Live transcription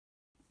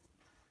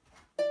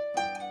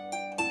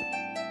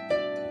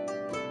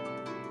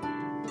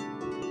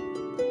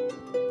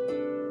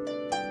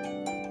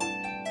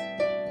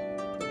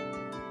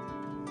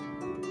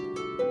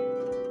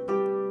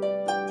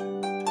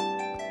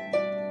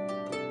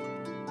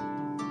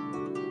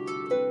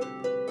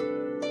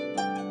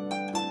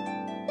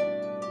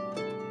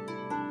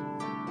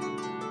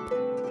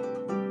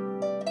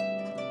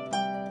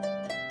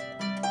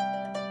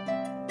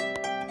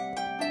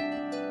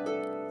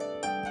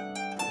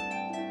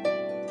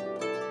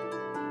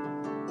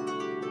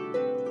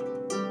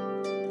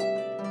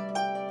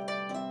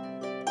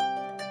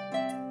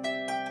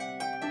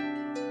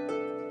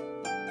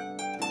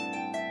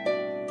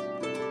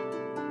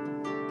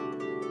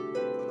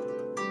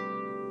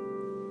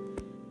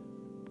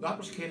That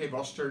was Katie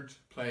Bustard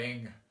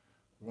playing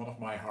one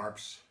of my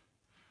harps.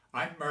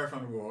 I'm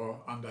Mervyn Waugh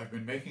and I've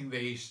been making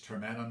these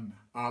Turmennan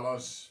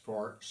Harps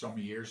for some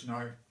years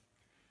now.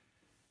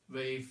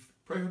 They've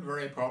proven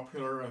very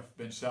popular. I've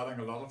been selling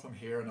a lot of them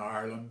here in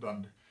Ireland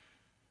and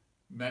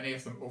many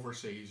of them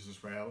overseas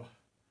as well.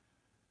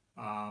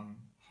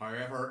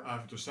 However,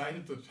 I've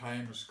decided the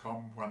time has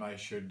come when I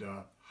should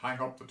hang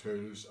up the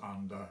tools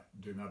and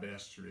do my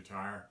best to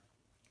retire.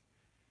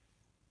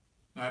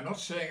 Now, I'm not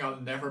saying I'll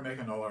never make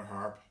another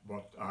harp,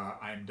 but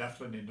I'm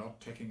definitely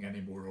not taking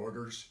any more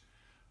orders,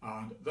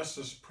 and this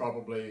is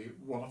probably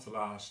one of the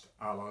last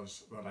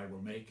alas that I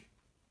will make.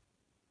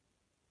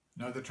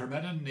 Now, the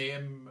Turmennan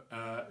name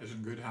is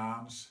in good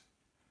hands.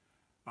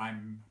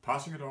 I'm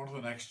passing it on to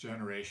the next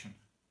generation.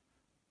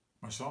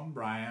 My son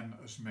Brian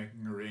is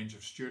making a range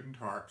of student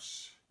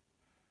harps.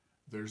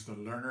 There's the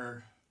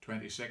Learner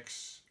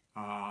 26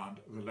 and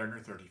the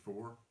Learner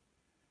 34.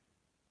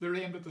 They're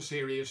aimed at the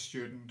serious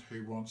student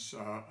who wants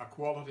a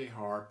quality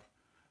harp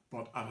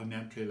but at an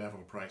entry level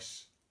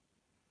price.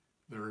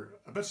 They're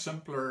a bit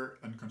simpler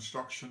in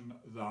construction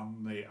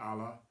than the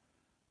Ala,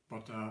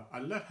 but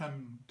I'll let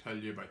him tell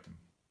you about them.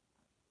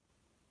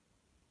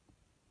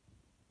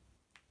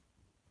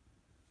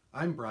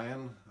 I'm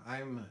Brian.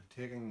 I'm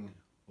taking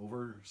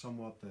over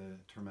somewhat the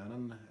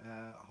Turmennan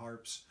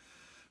harps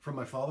from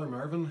my father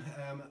Mervyn.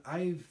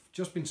 I've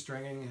just been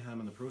stringing,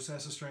 I'm in the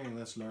process of stringing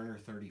this Learner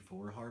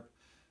 34 harp.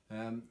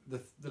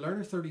 The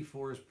Learner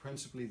 34 is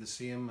principally the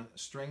same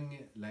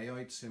string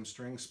layout, same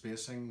string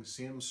spacing,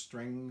 same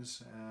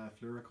strings,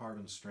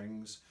 fluorocarbon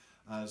strings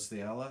as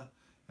the Ella.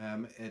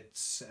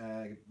 It's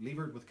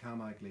levered with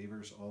Camag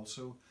levers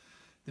also.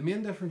 The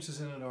main differences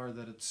in it are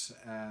that it's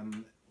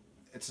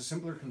a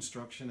simpler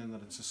construction in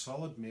that it's a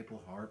solid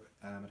maple harp.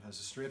 It has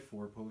a straight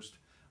four post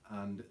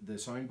and the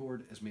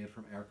soundboard is made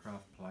from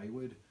aircraft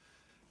plywood.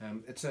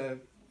 It's a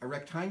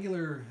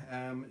rectangular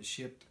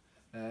shaped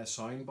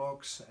sound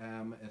box.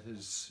 It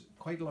is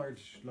quite a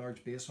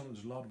large bass on it.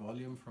 There's a lot of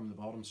volume from the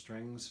bottom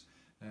strings.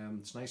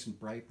 It's nice and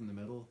bright in the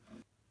middle.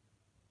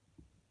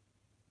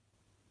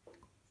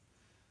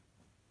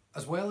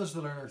 As well as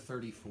the Learner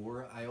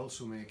 34, I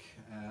also make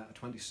a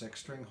 26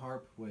 string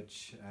harp,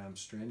 which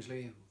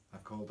strangely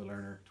I've called the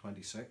Learner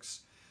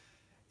 26.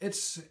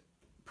 It's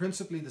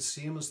principally the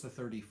same as the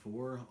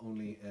 34,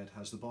 only it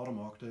has the bottom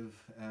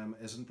octave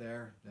isn't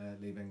there,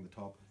 leaving the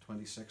top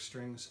 26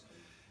 strings.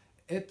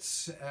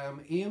 It's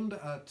aimed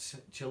at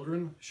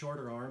children.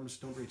 Shorter arms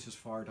don't reach as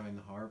far down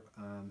the harp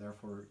and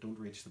therefore don't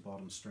reach the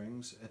bottom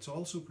strings. It's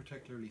also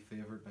particularly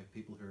favoured by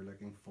people who are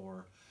looking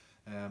for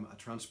a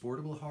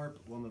transportable harp,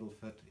 one that will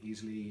fit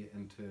easily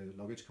into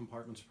luggage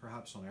compartments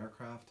perhaps on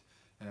aircraft,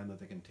 that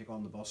they can take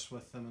on the bus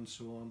with them and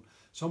so on.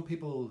 Some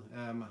people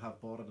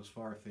have bought it as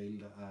far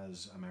afield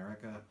as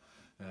America,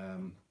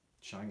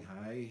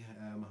 Shanghai.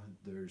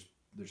 There's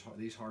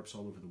these harps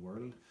all over the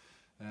world.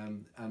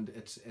 And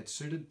it's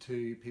suited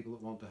to people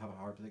that want to have a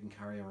harp that they can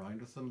carry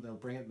around with them. They'll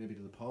bring it maybe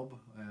to the pub,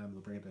 they'll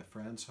bring it to a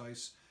friend's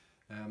house.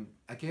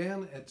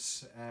 Again,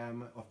 it's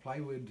of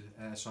plywood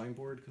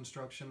soundboard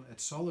construction.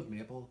 It's solid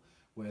maple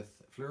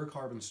with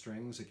fluorocarbon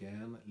strings,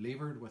 again,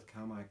 levered with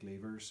Camag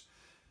levers.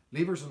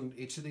 Levers on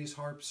each of these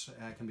harps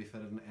can be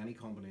fitted in any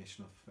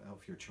combination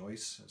of your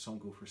choice. Some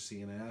go for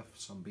CNF,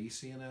 some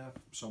BCNF,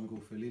 some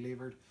go fully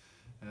levered.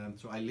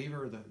 So I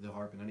lever the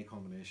harp in any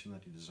combination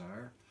that you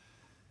desire.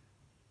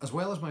 As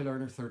well as my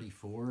Learner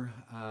 34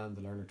 and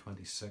the Learner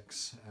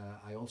 26,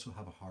 I also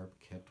have a harp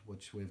kit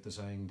which we've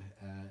designed.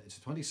 It's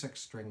a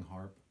 26 string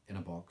harp in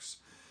a box.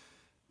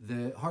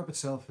 The harp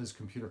itself is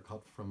computer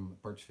cut from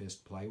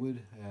birch-faced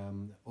plywood.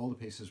 All the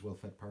pieces will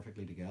fit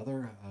perfectly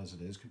together as it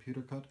is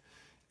computer cut.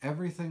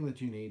 Everything that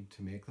you need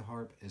to make the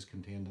harp is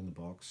contained in the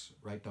box,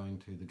 right down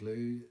to the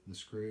glue, the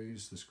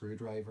screws, the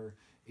screwdriver,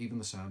 even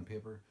the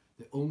sandpaper.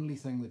 The only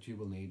thing that you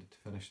will need to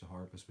finish the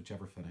harp is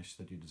whichever finish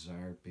that you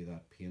desire, be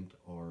that paint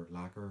or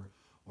lacquer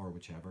or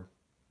whichever.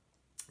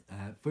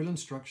 Full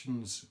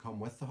instructions come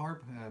with the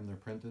harp, they're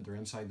printed, they're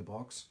inside the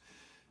box.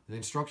 The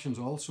instructions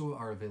also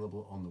are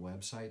available on the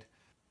website,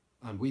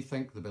 and we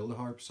think the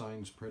Build-A-Harp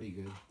sounds pretty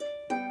good.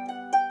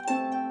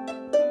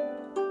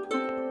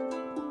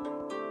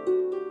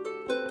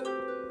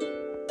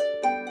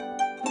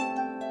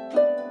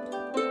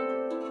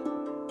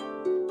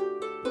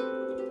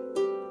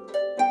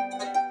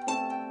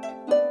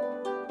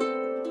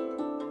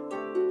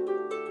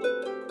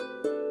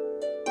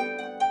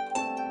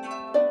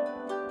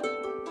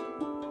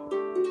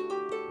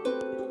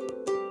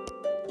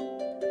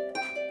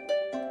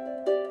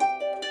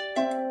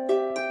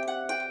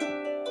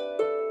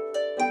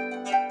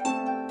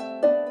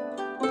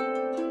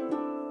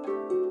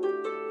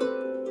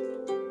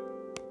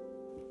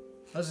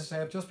 As I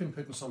say, I've just been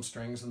putting some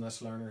strings in this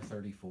Learner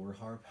 34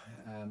 harp.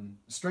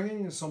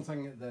 Stringing is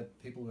something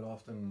that people would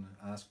often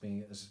ask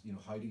me is,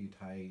 how do you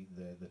tie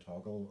the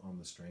toggle on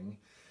the string?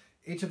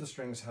 Each of the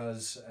strings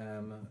has,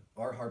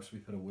 our harps we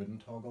put a wooden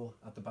toggle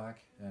at the back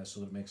so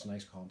that it makes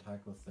nice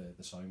contact with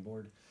the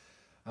soundboard.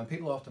 And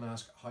people often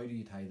ask, how do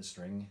you tie the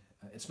string?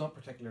 It's not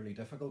particularly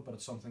difficult, but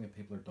it's something that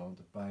people are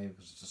daunted by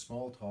because it's a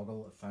small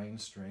toggle, a fine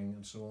string,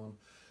 and so on.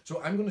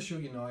 So I'm going to show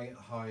you now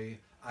how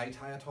I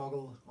tie a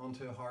toggle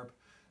onto a harp.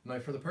 Now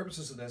for the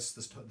purposes of this,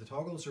 the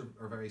toggles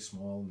are very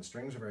small and the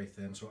strings are very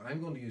thin, so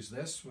I'm going to use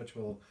this, which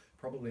will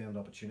probably end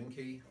up a tuning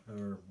key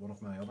or one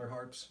of my other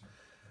harps,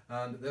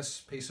 and this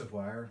piece of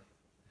wire.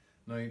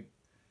 Now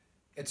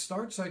it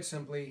starts out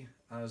simply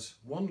as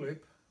one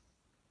loop,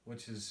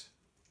 which is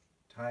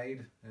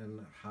tied in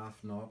a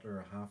half knot or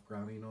a half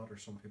granny knot, or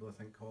some people I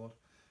think call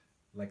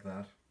it, like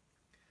that.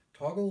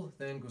 Toggle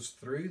then goes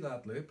through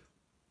that loop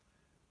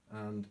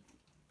and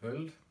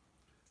pulled,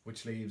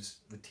 which leaves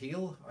the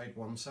tail out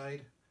one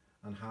side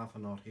and half a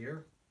knot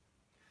here.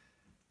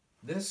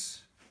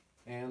 This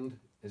end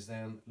is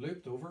then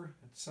looped over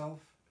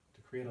itself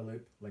to create a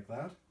loop like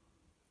that,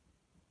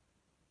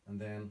 and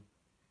then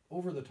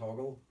over the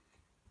toggle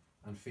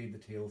and feed the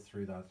tail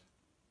through that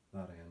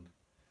end.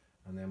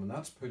 And then when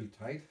that's pulled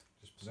tight,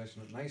 just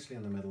position it nicely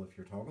in the middle of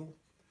your toggle.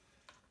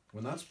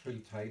 When that's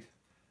pulled tight,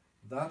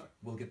 that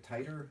will get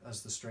tighter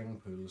as the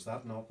string pulls.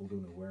 That knot will go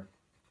nowhere.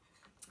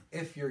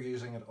 If you're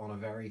using it on a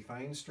very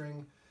fine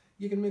string,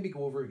 you can maybe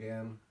go over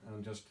again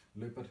and just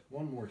loop it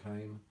one more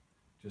time,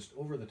 just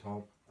over the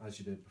top as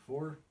you did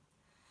before,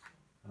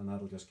 and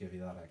that'll just give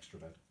you that extra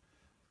bit.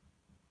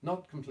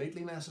 Not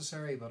completely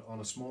necessary, but on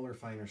a smaller,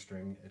 finer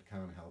string, it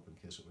can help in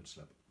case it would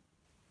slip.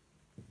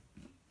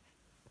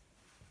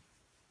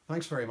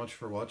 Thanks very much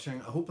for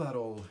watching. I hope that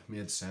all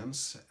made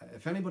sense.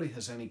 If anybody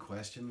has any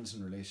questions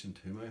in relation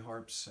to my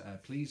harps,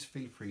 please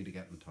feel free to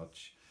get in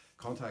touch.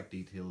 Contact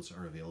details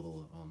are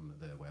available on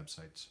the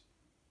websites.